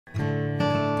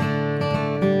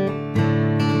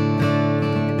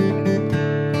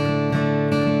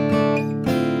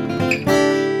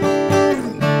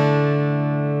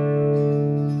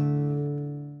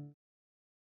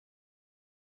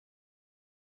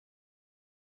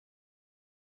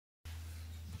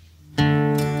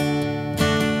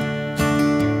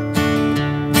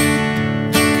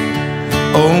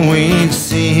could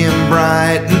see him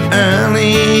bright and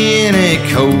early in a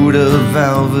coat of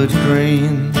velvet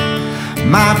green.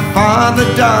 My father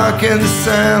dark and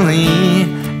surly,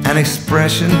 an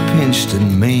expression pinched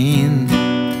and mean,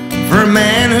 for a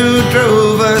man who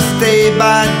drove us day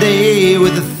by day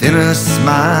with a thinner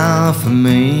smile for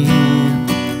me.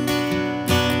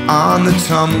 On the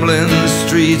tumbling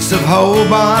streets of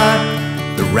Hobart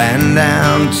that ran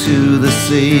down to the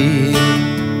sea,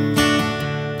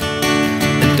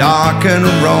 a dark and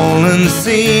rolling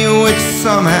sea which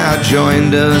somehow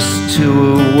joined us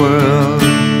to a world.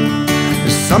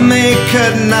 Some they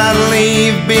could not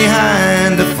leave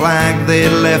behind a flag they'd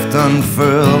left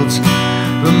unfurled,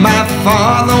 but my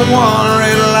father wore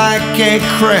it like a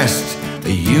crest, a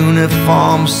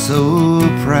uniform so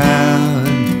proud.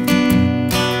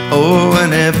 Oh,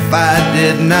 and if I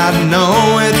did not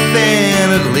know it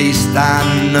then, at least I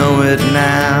know it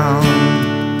now.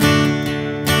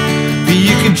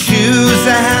 You can choose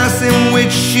the house in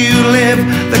which you live,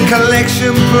 the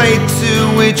collection plate to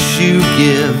which you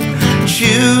give.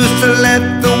 Choose to let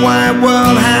the wide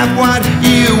world have what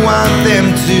you want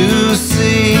them to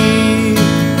see.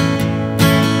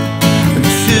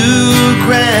 Two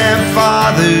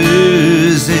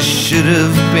grandfathers, it should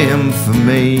have been for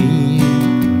me,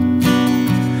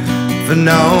 for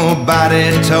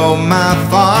nobody told my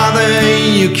father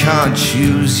you can't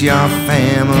choose your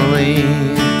family.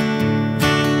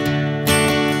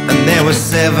 And there were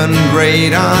 7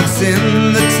 great aunts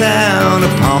in the town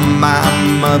upon my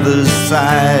mother's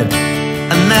side,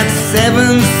 and that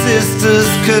 7 sisters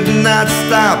could not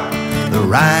stop the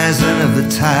rising of the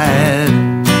tide.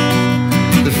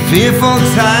 The fearful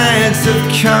tides of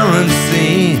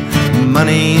currency,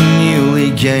 money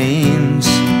newly gained,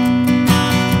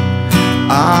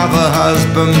 of a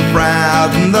husband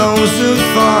proud and those who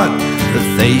thought that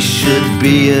they should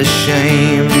be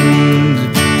ashamed.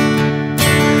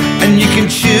 And you can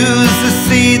choose the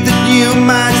seed that you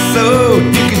might sow,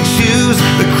 you can choose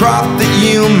the crop that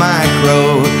you might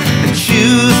grow, and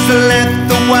choose to let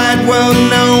the wide world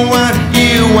know what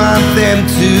you want them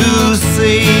to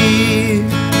see.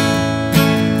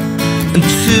 And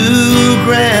 2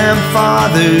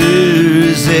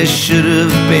 grandfathers, there should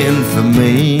have been for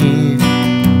me,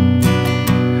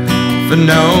 for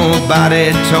nobody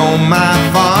told my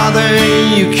father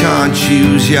you can't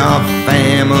choose your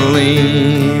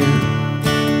family.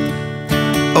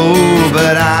 Oh,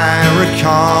 but I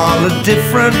recall a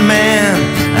different man,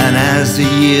 and as the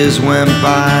years went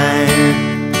by,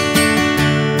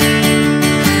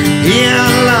 he had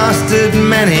lost it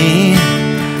many,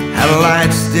 had a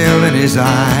light still in his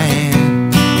eye.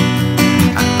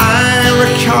 I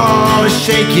recall a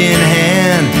shaking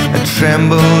hand, a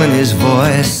tremble in his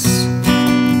voice,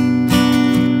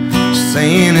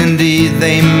 saying indeed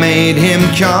they made him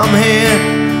come here,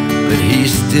 but he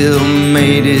still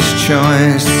made his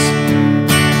choice.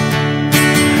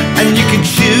 And you can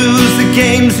choose the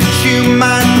games that you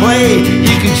might play,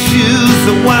 you can choose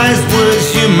the wise words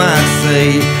you might say,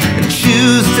 and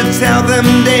choose to tell them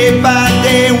day by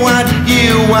day what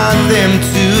you want them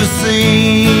to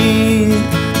see.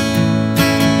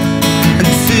 And 2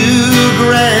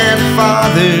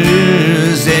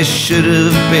 grandfathers, there should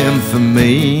have been for me,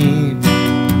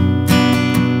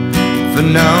 for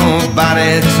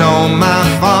nobody told my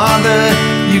father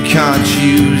you can't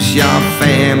choose your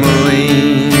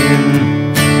family.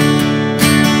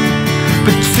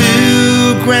 But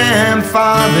 2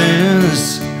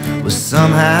 grandfathers was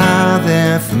somehow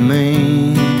there for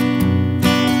me.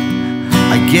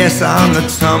 I guess on the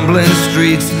tumbling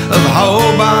streets of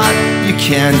Hobart you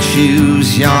can't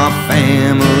choose your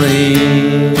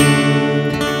family.